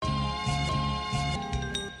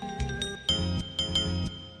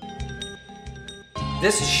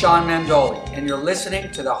This is Sean Mandoli, and you're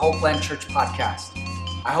listening to the Hopeland Church Podcast.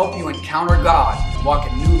 I hope you encounter God and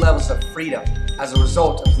walk in new levels of freedom as a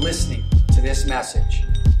result of listening to this message.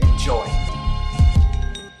 Enjoy.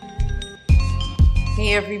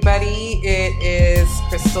 Hey everybody, it is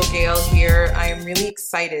Crystal Gale here. I am really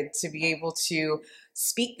excited to be able to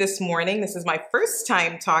speak this morning. This is my first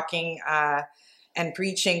time talking and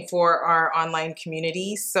preaching for our online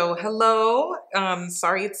community. So hello,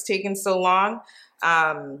 sorry it's taken so long.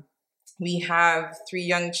 We have 3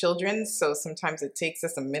 young children, so sometimes it takes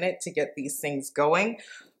us a minute to get these things going.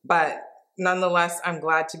 But nonetheless, I'm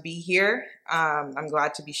glad to be here. I'm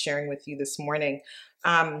glad to be sharing with you this morning.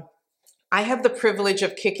 I have the privilege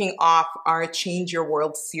of kicking off our Change Your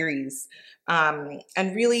World series. And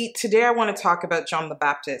really, today I want to talk about John the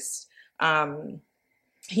Baptist.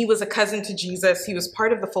 He was a cousin to Jesus. He was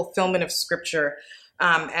part of the fulfillment of Scripture.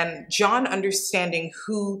 And John understanding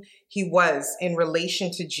who he was in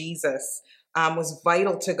relation to Jesus was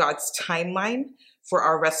vital to God's timeline for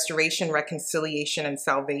our restoration, reconciliation, and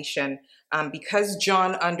salvation. Because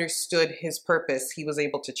John understood his purpose, he was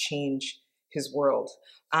able to change his world.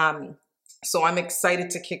 So I'm excited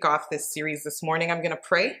to kick off this series this morning. I'm going to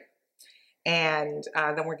pray, and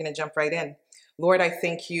then we're going to jump right in. Lord, I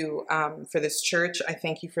thank you for this church. I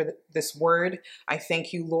thank you for this word. I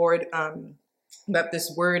thank you, Lord, that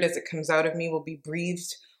this word as it comes out of me will be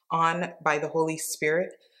breathed on by the Holy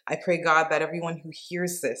Spirit. I pray, God, that everyone who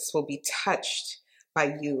hears this will be touched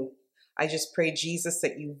by you. I just pray, Jesus,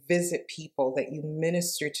 that you visit people, that you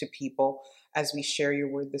minister to people as we share your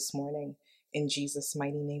word this morning. In Jesus'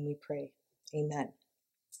 mighty name we pray. Amen.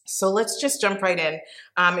 So let's just jump right in.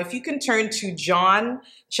 If you can turn to John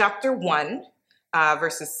chapter 1,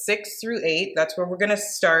 verses 6 through 8, that's where we're going to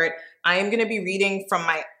start. I am going to be reading from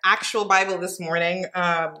my actual Bible this morning,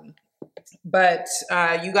 but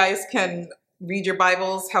you guys can read your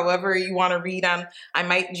Bibles however you want to read them. I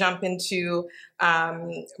might jump into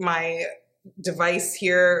my device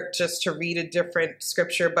here just to read a different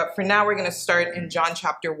scripture, but for now we're going to start in John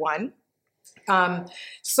chapter 1.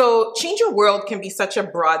 So change your world can be such a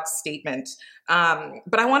broad statement,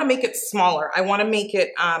 but I want to make it smaller. I want to make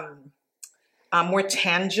it more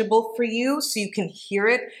tangible for you so you can hear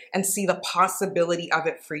it and see the possibility of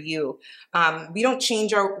it for you. We don't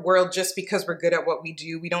change our world just because we're good at what we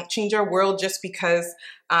do. We don't change our world just because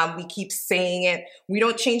we keep saying it. We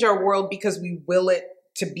don't change our world because we will it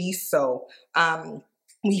to be so.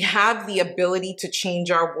 We have the ability to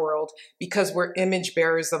change our world because we're image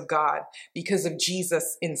bearers of God, because of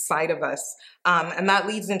Jesus inside of us. And that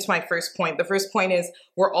leads into my first point. The first point is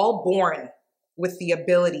we're all born with the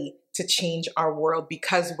ability to change our world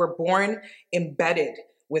because we're born embedded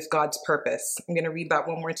with God's purpose. I'm going to read that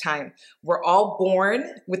one more time. We're all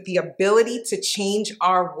born with the ability to change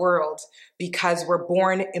our world because we're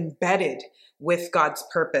born embedded with God's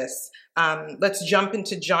purpose. Let's jump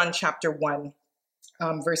into John chapter 1.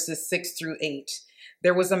 Verses 6 through 8.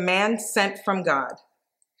 There was a man sent from God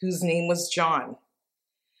whose name was John.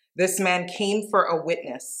 This man came for a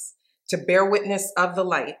witness, to bear witness of the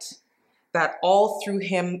light, that all through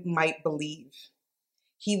him might believe.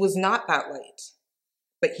 He was not that light,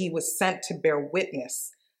 but he was sent to bear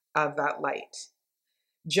witness of that light.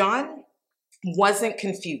 John wasn't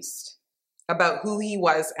confused about who he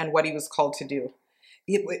was and what he was called to do.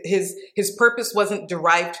 His purpose wasn't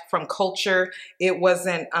derived from culture. It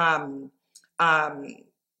wasn't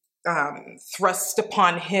thrust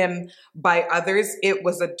upon him by others. It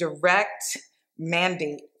was a direct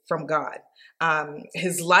mandate from God.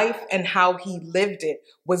 His life and how he lived it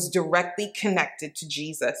was directly connected to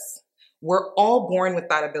Jesus. We're all born with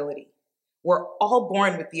that ability. We're all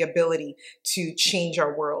born with the ability to change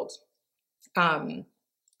our world.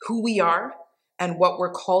 Who we are and what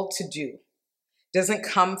we're called to do doesn't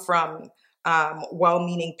come from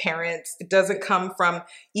well-meaning parents. It doesn't come from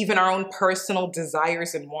even our own personal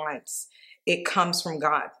desires and wants. It comes from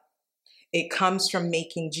God. It comes from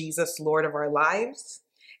making Jesus Lord of our lives,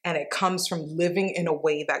 and it comes from living in a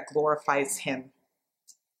way that glorifies him.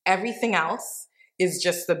 Everything else is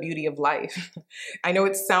just the beauty of life. I know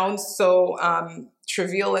it sounds so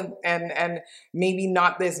trivial and maybe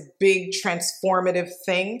not this big transformative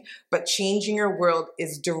thing, but changing your world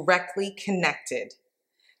is directly connected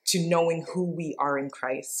to knowing who we are in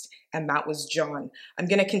Christ. And that was John. I'm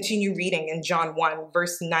going to continue reading in John 1,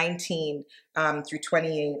 verse 19 through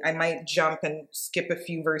 28. I might jump and skip a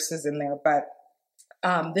few verses in there, but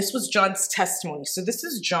this was John's testimony. So this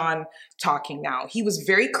is John talking now. He was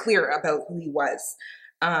very clear about who he was.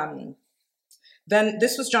 Then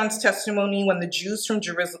this was John's testimony when the Jews from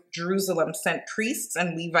Jerusalem sent priests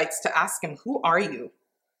and Levites to ask him, "Who are you?"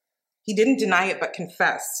 He didn't deny it, but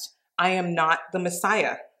confessed, I am not the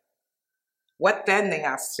Messiah. What then? They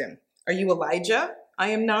asked him. Are you Elijah? I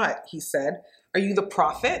am not, he said. Are you the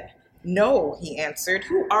prophet? No, he answered.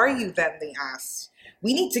 Who are you then? They asked.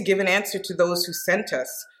 We need to give an answer to those who sent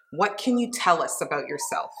us. What can you tell us about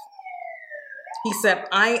yourself? He said,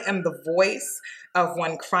 I am the voice of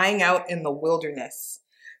one crying out in the wilderness.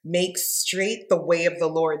 Make straight the way of the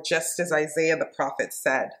Lord, just as Isaiah the prophet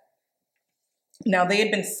said. Now they had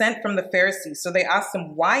been sent from the Pharisees, so they asked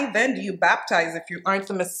him, why then do you baptize if you aren't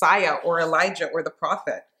the Messiah or Elijah or the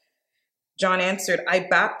prophet? John answered, I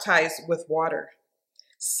baptize with water.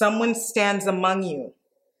 Someone stands among you,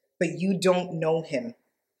 but you don't know him.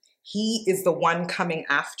 He is the one coming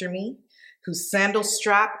after me, whose sandal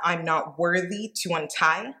strap I'm not worthy to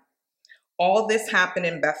untie. All this happened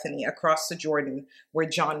in Bethany across the Jordan where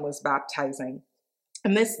John was baptizing.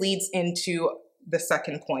 And this leads into the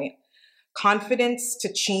second point. Confidence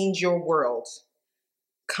to change your world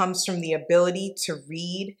comes from the ability to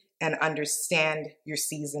read and understand your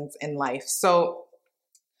seasons in life. So,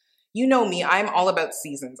 you know me, I'm all about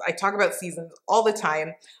seasons. I talk about seasons all the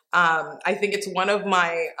time. I think it's one of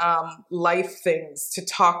my life things to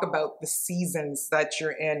talk about the seasons that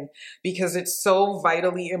you're in, because it's so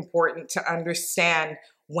vitally important to understand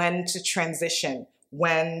when to transition,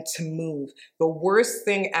 when to move. The worst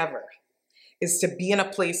thing ever is to be in a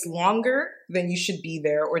place longer than you should be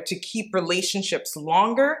there, or to keep relationships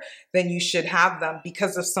longer than you should have them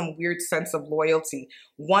because of some weird sense of loyalty.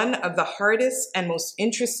 One of the hardest and most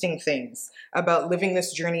interesting things about living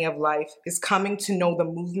this journey of life is coming to know the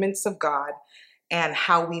movements of God and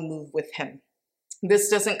how we move with him. This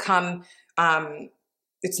doesn't come,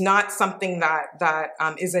 it's not something that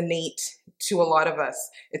is innate to a lot of us.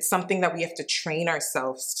 It's something that we have to train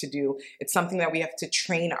ourselves to do. It's something that we have to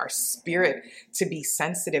train our spirit to be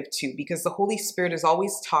sensitive to, because the Holy Spirit is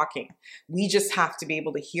always talking. We just have to be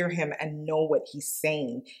able to hear him and know what he's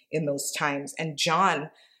saying in those times. And John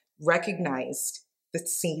recognized the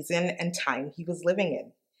season and time he was living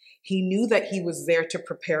in. He knew that he was there to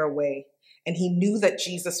prepare a way. And he knew that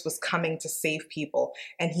Jesus was coming to save people.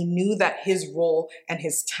 And he knew that his role and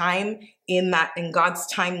his time in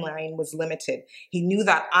God's timeline was limited. He knew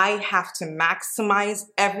that I have to maximize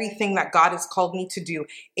everything that God has called me to do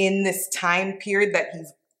in this time period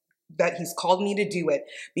that he's called me to do it,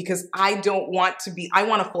 because I want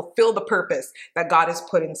to fulfill the purpose that God has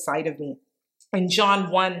put inside of me. In John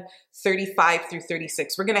 1:35 through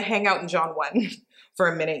 36, we're going to hang out in John 1 for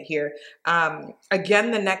a minute here. Again,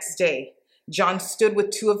 the next day, John stood with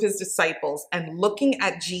two of his disciples, and looking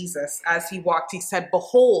at Jesus as he walked, he said,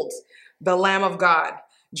 "Behold, the Lamb of God."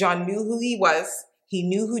 John knew who he was. He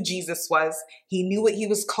knew who Jesus was. He knew what he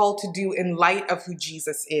was called to do in light of who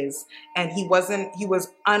Jesus is. And he was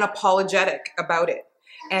unapologetic about it.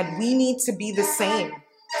 And we need to be the same.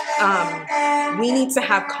 We need to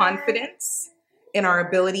have confidence in our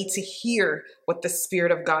ability to hear what the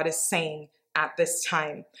Spirit of God is saying at this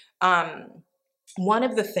time. One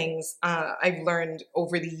of the things I've learned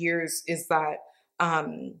over the years is that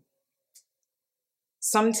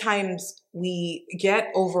sometimes we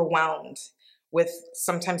get overwhelmed with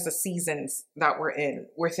sometimes the seasons that we're in.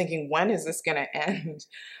 We're thinking, when is this going to end?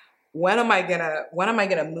 When am I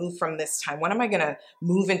gonna move from this time? When am I gonna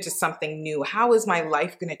move into something new? How is my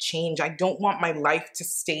life gonna change? I don't want my life to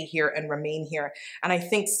stay here and remain here. And I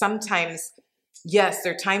think sometimes, yes,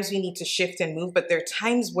 there are times we need to shift and move, but there are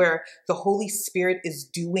times where the Holy Spirit is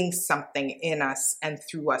doing something in us and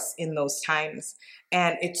through us in those times.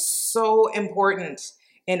 And it's so important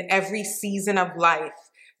in every season of life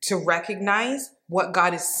to recognize what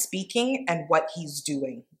God is speaking and what he's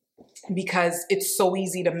doing, because it's so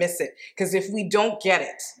easy to miss it. Because if we don't get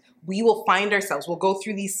it, we will find ourselves, we'll go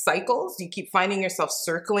through these cycles. You keep finding yourself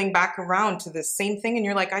circling back around to the same thing. And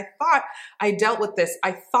you're like, I thought I dealt with this.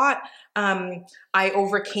 I thought I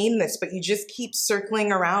overcame this, but you just keep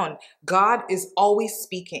circling around. God is always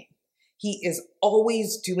speaking. He is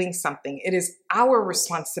always doing something. It is our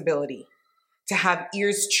responsibility to have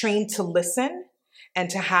ears trained to listen and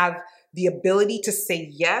to have the ability to say,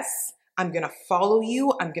 yes, I'm going to follow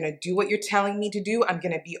you. I'm going to do what you're telling me to do. I'm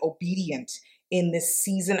going to be obedient in this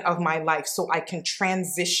season of my life so I can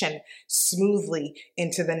transition smoothly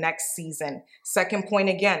into the next season. Second point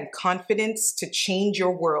again, confidence to change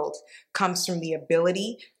your world comes from the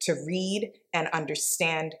ability to read and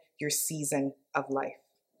understand your season of life.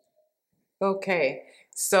 Okay,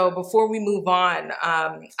 so before we move on,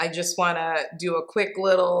 I just want to do a quick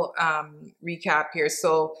little recap here.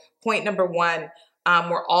 So point number one,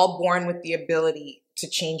 we're all born with the ability to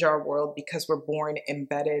change our world because we're born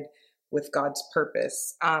embedded with God's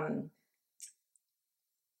purpose.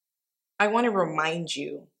 I want to remind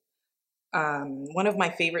you one of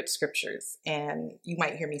my favorite scriptures, and you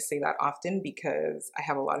might hear me say that often because I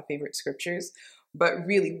have a lot of favorite scriptures, but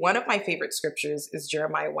really one of my favorite scriptures is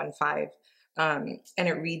Jeremiah 1:5, and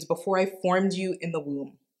it reads, "Before I formed you in the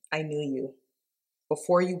womb, I knew you.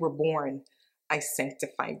 Before you were born, I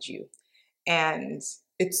sanctified you." And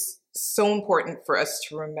it's so important for us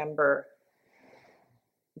to remember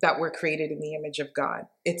that we're created in the image of God.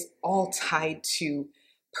 It's all tied to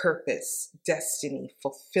purpose, destiny,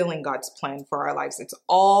 fulfilling God's plan for our lives. It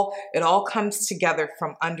all comes together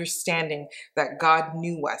from understanding that God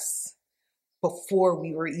knew us before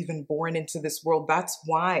we were even born into this world. That's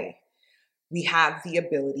why we have the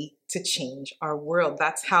ability to change our world.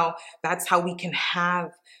 That's how we can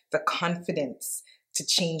have the confidence to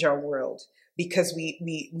change our world, because we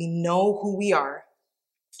know who we are.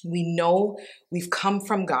 We know we've come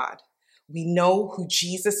from God. We know who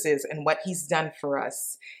Jesus is and what he's done for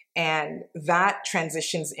us. And that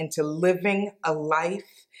transitions into living a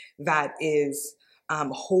life that is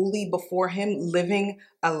holy before him, living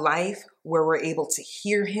a life where we're able to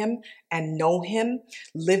hear him and know him,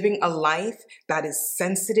 living a life that is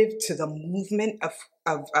sensitive to the movement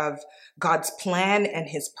of God's plan and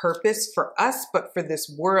his purpose for us, but for this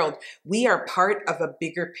world. We are part of a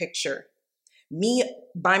bigger picture. Me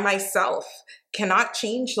by myself cannot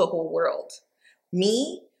change the whole world.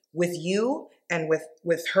 Me with you and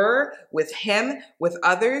with her, with him, with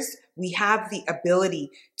others, we have the ability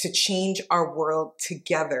to change our world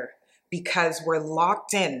together because we're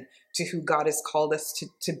locked in to who God has called us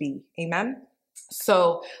to be. Amen?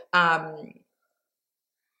 So,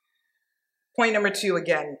 point number 2,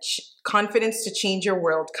 again, confidence to change your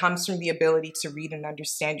world comes from the ability to read and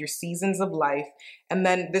understand your seasons of life. And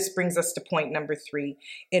then this brings us to point number 3.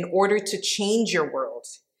 In order to change your world,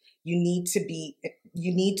 you need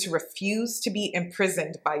to refuse to be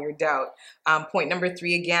imprisoned by your doubt. Point number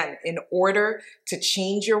 3, again, in order to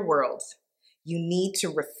change your world, you need to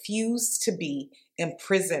refuse to be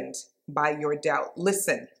imprisoned by your doubt.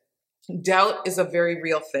 Listen, doubt is a very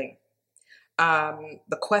real thing.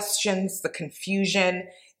 The questions, the confusion,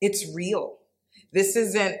 it's real. This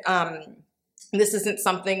isn't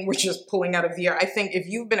something we're just pulling out of the air. I think if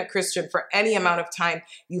you've been a Christian for any amount of time,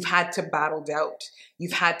 you've had to battle doubt.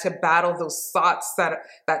 You've had to battle those thoughts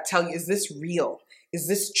that tell you, is this real? Is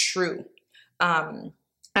this true?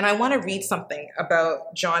 And I want to read something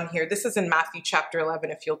about John here. This is in Matthew chapter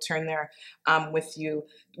 11, if you'll turn there with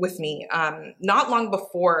me. Not long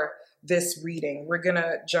before this reading, we're going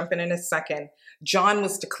to jump in a second. John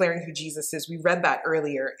was declaring who Jesus is. We read that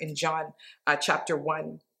earlier in John chapter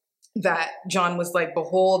 1. That John was like,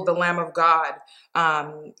 "Behold, the Lamb of God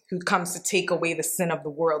who comes to take away the sin of the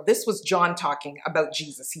world." This was John talking about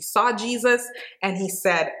Jesus. He saw Jesus and he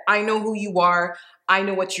said, "I know who you are. I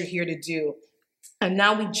know what you're here to do." And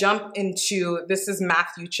now we jump into, this is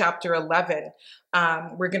Matthew chapter 11.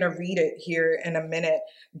 We're going to read it here in a minute.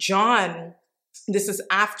 John, this is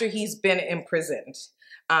after he's been imprisoned.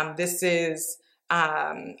 This is,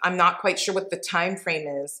 I'm not quite sure what the time frame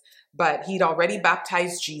is, but he'd already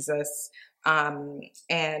baptized Jesus, and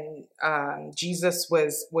Jesus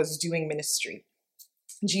was doing ministry.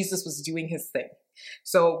 Jesus was doing his thing.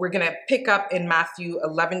 So we're going to pick up in Matthew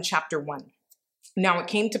 11, chapter 1. Now it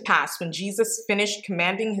came to pass when Jesus finished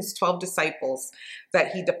commanding his 12 disciples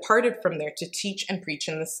that he departed from there to teach and preach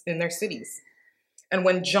in their cities. And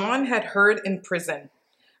when John had heard in prison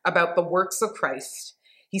about the works of Christ,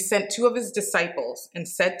 he sent 2 of his disciples and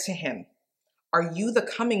said to him, "Are you the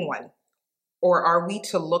coming one, or are we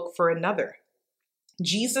to look for another?"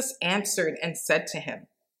 Jesus answered and said to him,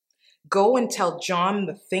 "Go and tell John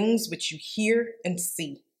the things which you hear and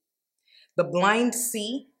see. The blind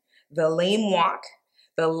see, the lame walk,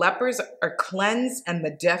 the lepers are cleansed, and the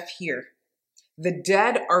deaf hear. The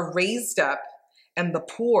dead are raised up, and the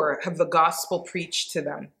poor have the gospel preached to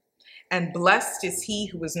them. And blessed is he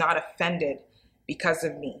who is not offended because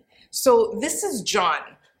of me." So this is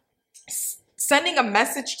John sending a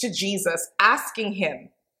message to Jesus, asking him,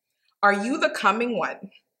 "Are you the coming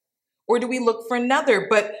one? Or do we look for another?"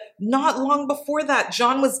 But not long before that,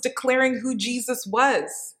 John was declaring who Jesus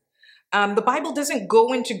was. The Bible doesn't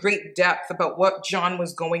go into great depth about what John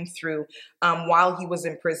was going through while he was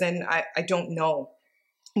in prison. I don't know.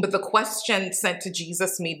 But the question sent to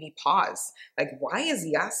Jesus made me pause. Like, why is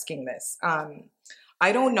he asking this?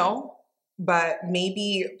 I don't know. But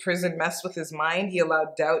maybe prison messed with his mind. He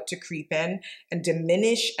allowed doubt to creep in and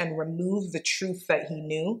diminish and remove the truth that he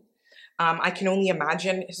knew. I can only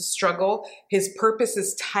imagine his struggle. His purpose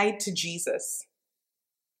is tied to Jesus.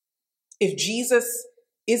 If Jesus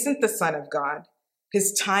isn't the Son of God,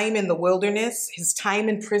 His time in the wilderness, his time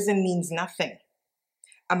in prison means nothing.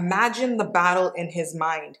 Imagine the battle in his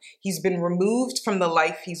mind. He's been removed from the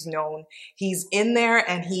life he's known. He's in there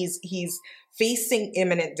and he's facing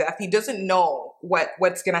imminent death. He doesn't know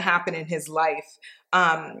what's going to happen in his life.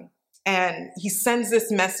 And he sends this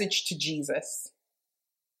message to Jesus.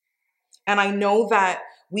 And I know that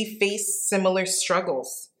we face similar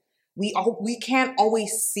struggles. We can't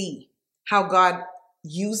always see how God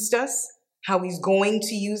used us, how he's going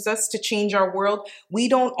to use us to change our world. We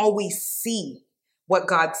don't always see what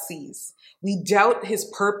God sees. We doubt his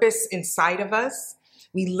purpose inside of us.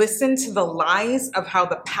 We listen to the lies of how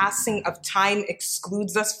the passing of time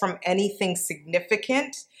excludes us from anything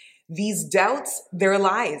significant. These doubts, they're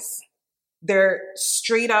lies. They're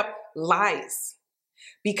straight up lies.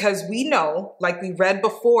 Because we know, like we read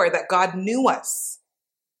before, that God knew us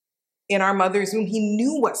in our mother's womb. He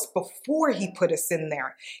knew us before he put us in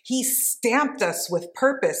there. He stamped us with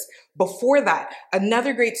purpose before that.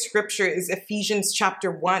 Another great scripture is Ephesians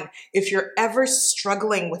chapter 1. If you're ever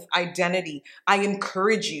struggling with identity, I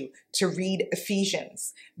encourage you to read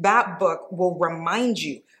Ephesians. That book will remind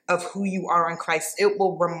you of who you are in Christ. It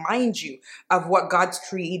will remind you of what God's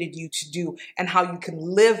created you to do and how you can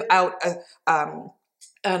live out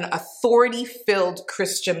an authority-filled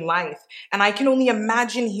Christian life. And I can only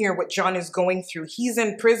imagine here what John is going through. He's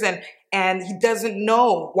in prison and he doesn't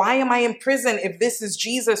know, why am I in prison if this is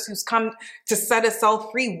Jesus who's come to set us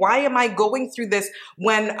all free? Why am I going through this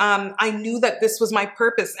when I knew that this was my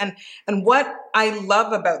purpose? And what I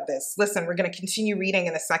love about this, listen, we're going to continue reading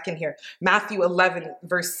in a second here. Matthew 11,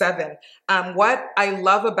 verse 7. What I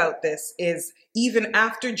love about this is even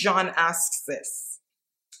after John asks this,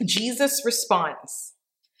 Jesus responds.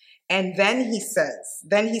 And then he says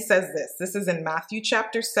this. This is in Matthew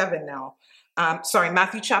chapter 7 now.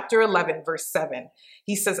 Matthew chapter 11, verse 7.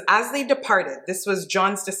 He says, as they departed, this was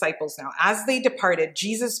John's disciples now. As they departed,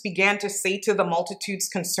 Jesus began to say to the multitudes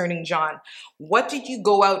concerning John, what did you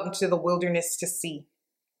go out into the wilderness to see?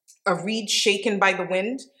 A reed shaken by the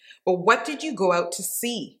wind? But what did you go out to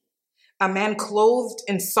see? A man clothed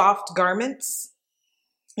in soft garments?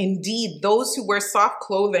 Indeed, those who wear soft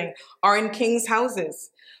clothing are in kings'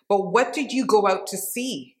 houses. But what did you go out to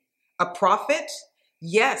see? A prophet?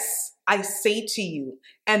 Yes, I say to you,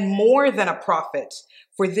 and more than a prophet.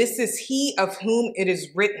 For this is he of whom it is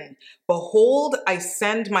written, behold, I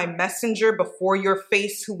send my messenger before your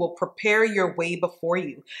face who will prepare your way before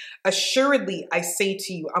you. Assuredly, I say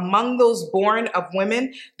to you, among those born of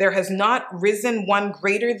women, there has not risen one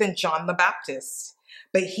greater than John the Baptist.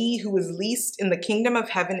 But he who is least in the kingdom of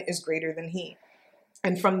heaven is greater than he.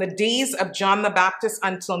 And from the days of John the Baptist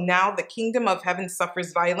until now, the kingdom of heaven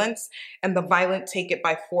suffers violence, and the violent take it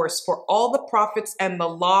by force. For all the prophets and the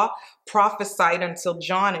law prophesied until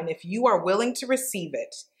John, and if you are willing to receive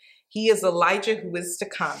it, he is Elijah who is to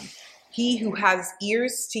come. He who has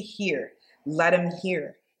ears to hear, let him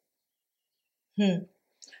hear.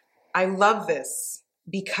 I love this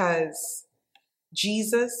because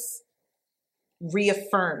Jesus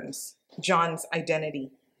reaffirms John's identity.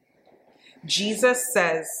 Jesus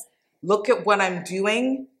says, look at what I'm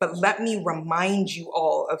doing, but let me remind you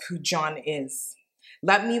all of who John is.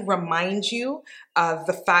 Let me remind you of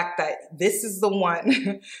the fact that this is the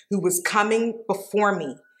one who was coming before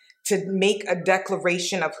me to make a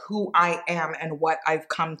declaration of who I am and what I've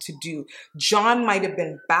come to do. John might have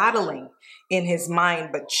been battling in his mind,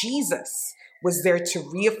 but Jesus was there to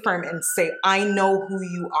reaffirm and say, I know who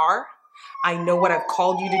you are. I know what I've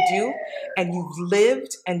called you to do, and you've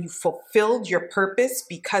lived and you've fulfilled your purpose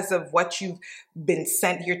because of what you've been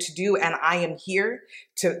sent here to do. And I am here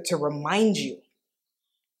to remind you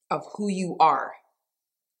of who you are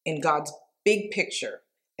in God's big picture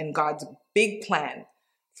and God's big plan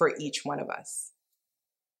for each one of us.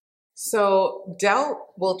 So doubt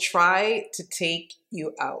will try to take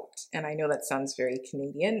you out. And I know that sounds very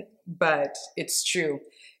Canadian, but it's true.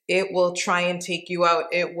 It will try and take you out.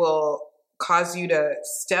 It will cause you to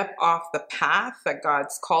step off the path that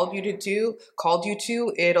God's called you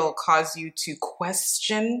to. It'll cause you to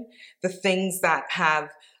question the things that have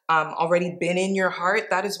already been in your heart.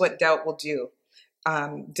 That is what doubt will do.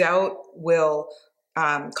 Doubt will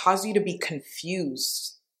cause you to be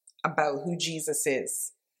confused about who Jesus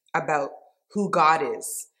is, about who God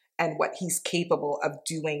is, and what he's capable of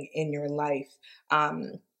doing in your life.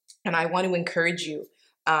 And I want to encourage you,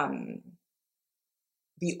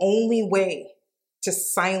 the only way to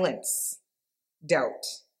silence doubt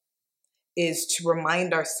is to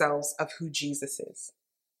remind ourselves of who Jesus is.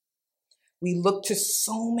 We look to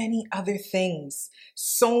so many other things,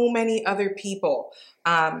 so many other people,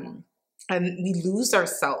 and we lose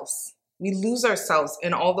ourselves We lose ourselves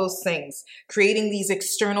in all those things, creating these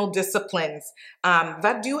external disciplines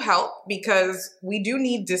that do help, because we do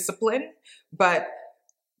need discipline, but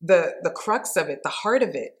the crux of it, the heart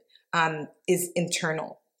of it, is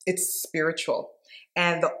internal. It's spiritual.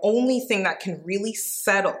 And the only thing that can really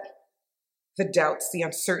settle the doubts, the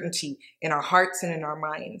uncertainty in our hearts and in our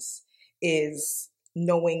minds is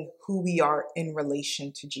knowing who we are in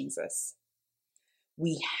relation to Jesus.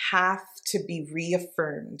 We have to be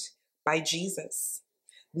reaffirmed by Jesus.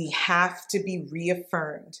 We have to be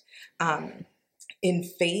reaffirmed in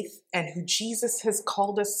faith and who Jesus has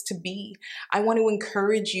called us to be. I want to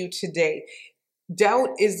encourage you today.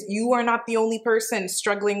 You are not the only person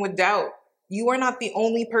struggling with doubt. You are not the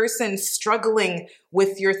only person struggling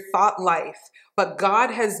with your thought life, but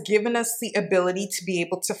God has given us the ability to be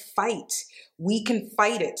able to fight. We can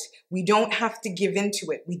fight it. We don't have to give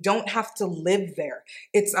into it. We don't have to live there.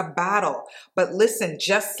 It's a battle. But listen,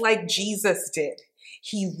 just like Jesus did,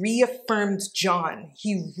 he reaffirmed John.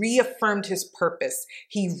 He reaffirmed his purpose.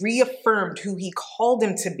 He reaffirmed who he called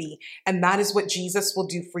him to be. And that is what Jesus will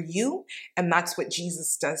do for you. And that's what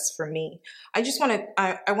Jesus does for me. I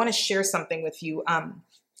want to share something with you.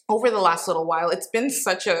 Over the last little while, it's been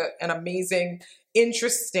such an amazing,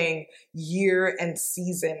 interesting year and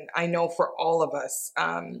season, I know, for all of us.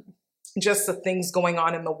 Just the things going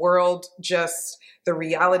on in the world, just the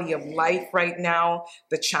reality of life right now,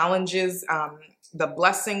 the challenges, the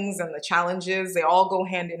blessings and the challenges, they all go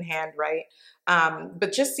hand in hand, right?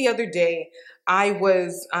 But just the other day, I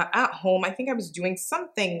was at home. I think I was doing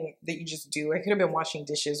something that you just do. I could have been washing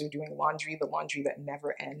dishes or doing laundry, the laundry that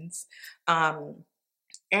never ends.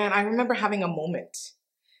 And I remember having a moment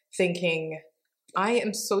thinking, I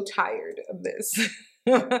am so tired of this.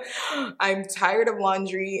 I'm tired of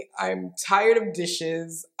laundry. I'm tired of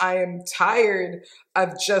dishes. I am tired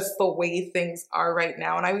of just the way things are right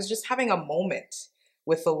now. And I was just having a moment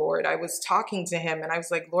with the Lord. I was talking to him and I was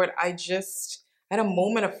like, Lord, I had a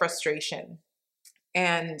moment of frustration.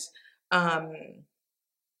 And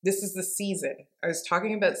this is the season. I was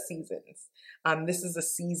talking about seasons. This is the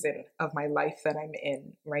season of my life that I'm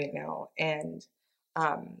in right now. And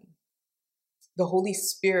the Holy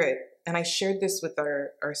Spirit, and I shared this with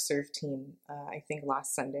our serve team, I think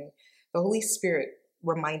last Sunday, the Holy Spirit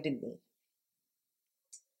reminded me.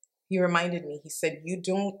 He reminded me, he said, you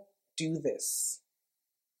don't do this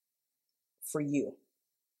for you.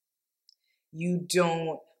 You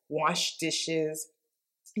don't wash dishes.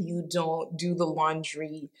 You don't do the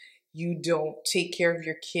laundry. You don't take care of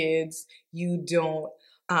your kids. You don't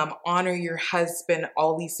honor your husband,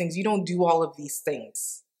 all these things. You don't do all of these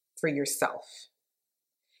things for yourself.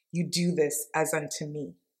 You do this as unto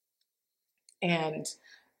me. And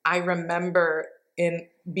I remember in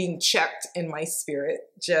being checked in my spirit,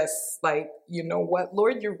 just like, you know what,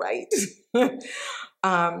 Lord, you're right.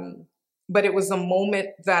 But it was a moment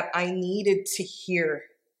that I needed to hear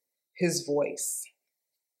his voice.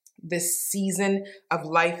 This season of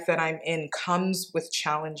life that I'm in comes with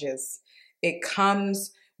challenges. It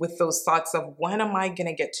comes with those thoughts of, when am I going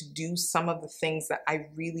to get to do some of the things that I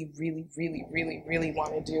really, really, really, really, really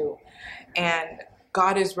want to do? And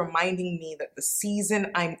God is reminding me that the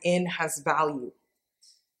season I'm in has value,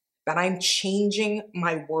 that I'm changing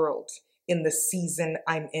my world in the season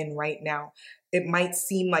I'm in right now. It might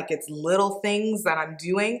seem like it's little things that I'm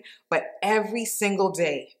doing, but every single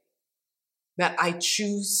day that I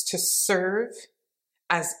choose to serve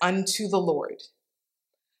as unto the Lord,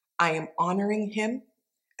 I am honoring him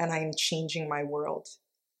and I am changing my world.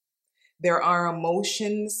 There are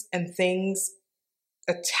emotions and things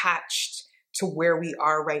attached to where we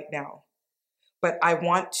are right now, but I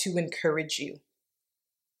want to encourage you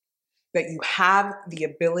that you have the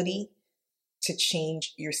ability to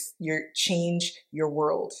change your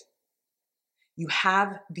world. You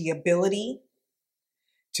have the ability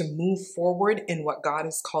to move forward in what God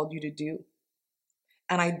has called you to do.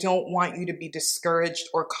 And I don't want you to be discouraged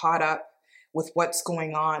or caught up with what's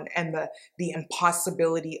going on and the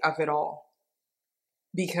impossibility of it all.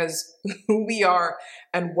 Because who we are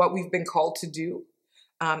and what we've been called to do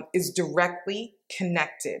is directly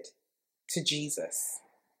connected to Jesus.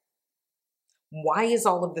 Why is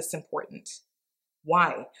all of this important?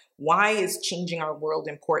 Why? Why is changing our world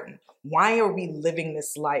important? Why are we living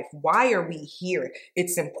this life? Why are we here?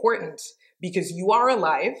 It's important because you are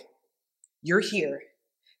alive. You're here.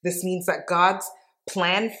 This means that God's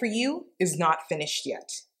plan for you is not finished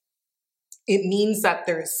yet. It means that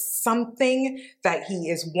there's something that he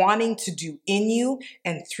is wanting to do in you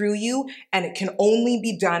and through you, and it can only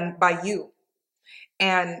be done by you.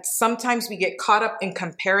 And sometimes we get caught up in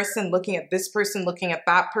comparison, looking at this person, looking at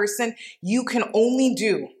that person. You can only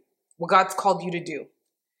do what God's called you to do.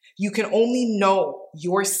 You can only know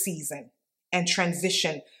your season and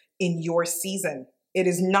transition in your season. It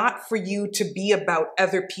is not for you to be about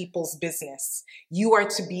other people's business. You are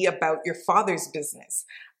to be about your Father's business.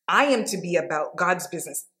 I am to be about God's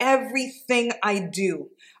business. Everything I do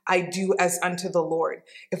as unto the Lord.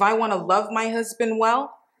 If I want to love my husband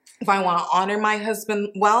well, if I want to honor my husband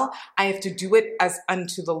well, I have to do it as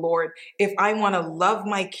unto the Lord. If I want to love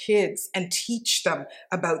my kids and teach them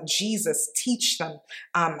about Jesus, teach them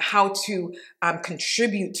how to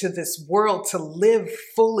contribute to this world, to live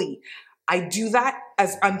fully, I do that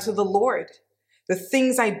as unto the Lord. The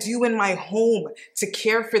things I do in my home to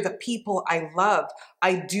care for the people I love,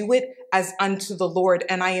 I do it as unto the Lord.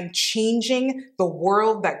 And I am changing the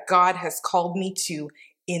world that God has called me to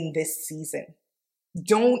in this season.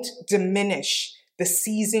 Don't diminish the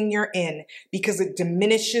season you're in because it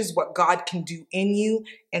diminishes what God can do in you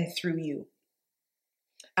and through you.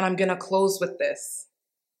 And I'm going to close with this.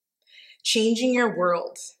 Changing your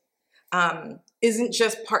world isn't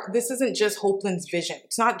just Hopeland's vision.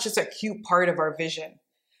 It's not just a cute part of our vision.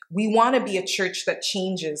 We want to be a church that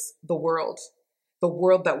changes the world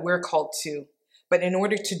that we're called to. But in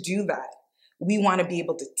order to do that, we want to be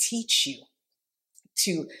able to teach you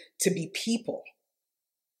to be people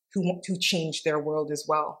who change their world as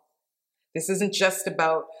well. This isn't just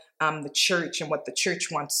about the church and what the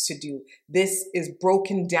church wants to do. This is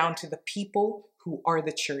broken down to the people who are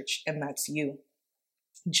the church, and that's you.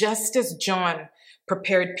 Just as John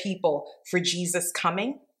prepared people for Jesus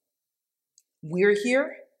coming, we're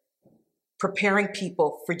here preparing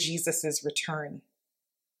people for Jesus's return.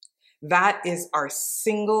 That is our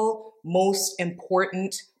single most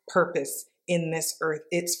important purpose in this earth.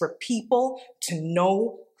 It's for people to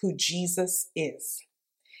know who Jesus is.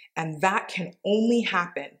 And that can only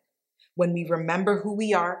happen when we remember who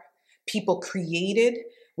we are, people created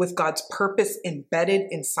with God's purpose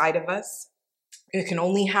embedded inside of us. It can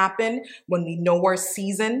only happen when we know our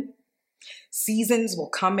season. Seasons will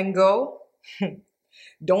come and go.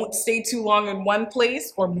 Don't stay too long in one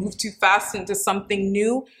place or move too fast into something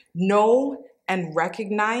new. Know and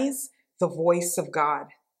recognize the voice of God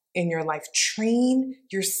in your life. Train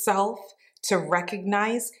yourself to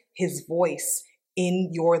recognize his voice in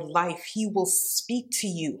your life. He will speak to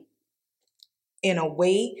you in a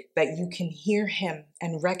way that you can hear him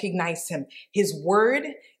and recognize him. His word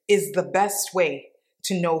is the best way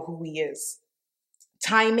to know who he is.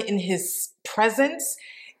 Time in his presence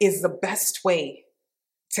is the best way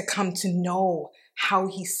to come to know how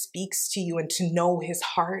he speaks to you and to know his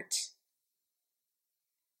heart.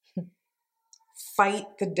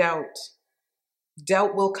 Fight the doubt.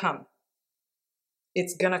 Doubt will come.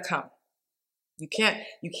 It's gonna come. You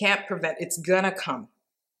can't prevent. It's gonna come.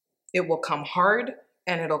 It will come hard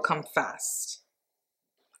and it'll come fast.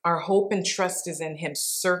 Our hope and trust is in him.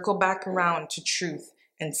 Circle back around to truth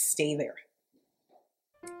and stay there.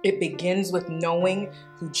 It begins with knowing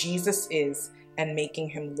who Jesus is and making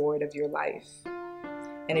him Lord of your life.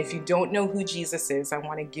 And if you don't know who Jesus is, I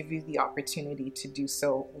want to give you the opportunity to do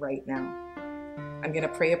so right now. I'm going to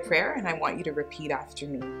pray a prayer and I want you to repeat after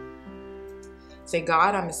me. Say,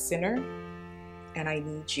 God, I'm a sinner and I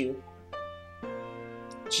need you.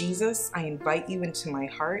 Jesus, I invite you into my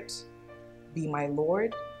heart. Be my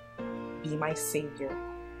Lord. Be my Savior.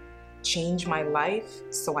 Change my life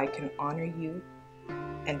so I can honor you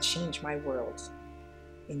and change my world.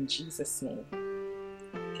 In Jesus' name,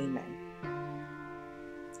 amen.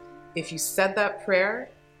 If you said that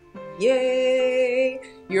prayer, yay!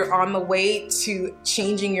 You're on the way to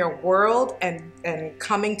changing your world and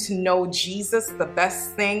coming to know Jesus, the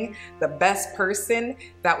best thing, the best person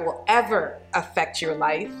that will ever affect your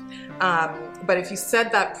life. But if you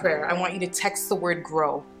said that prayer, I want you to text the word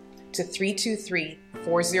GROW to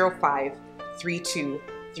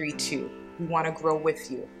 323-405-3232. We want to grow with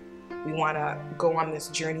you. We want to go on this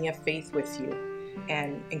journey of faith with you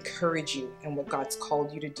and encourage you in what God's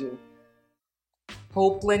called you to do.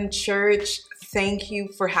 Hopeland Church, thank you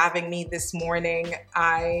for having me this morning.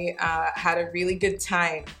 I had a really good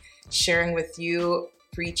time sharing with you,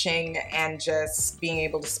 preaching, and just being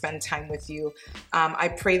able to spend time with you. I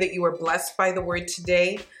pray that you were blessed by the word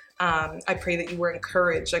today. I pray that you were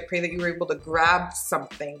encouraged. I pray that you were able to grab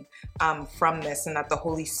something from this and that the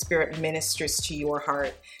Holy Spirit ministers to your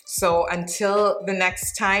heart. So until the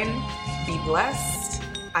next time, be blessed.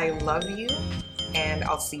 I love you, and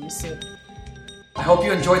I'll see you soon. I hope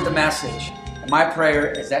you enjoyed the message. And my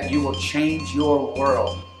prayer is that you will change your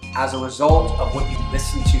world as a result of what you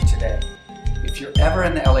listened to today. If you're ever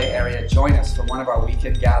in the LA area, join us for one of our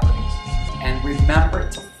weekend gatherings. And remember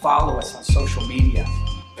to follow us on social media.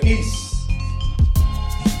 Peace.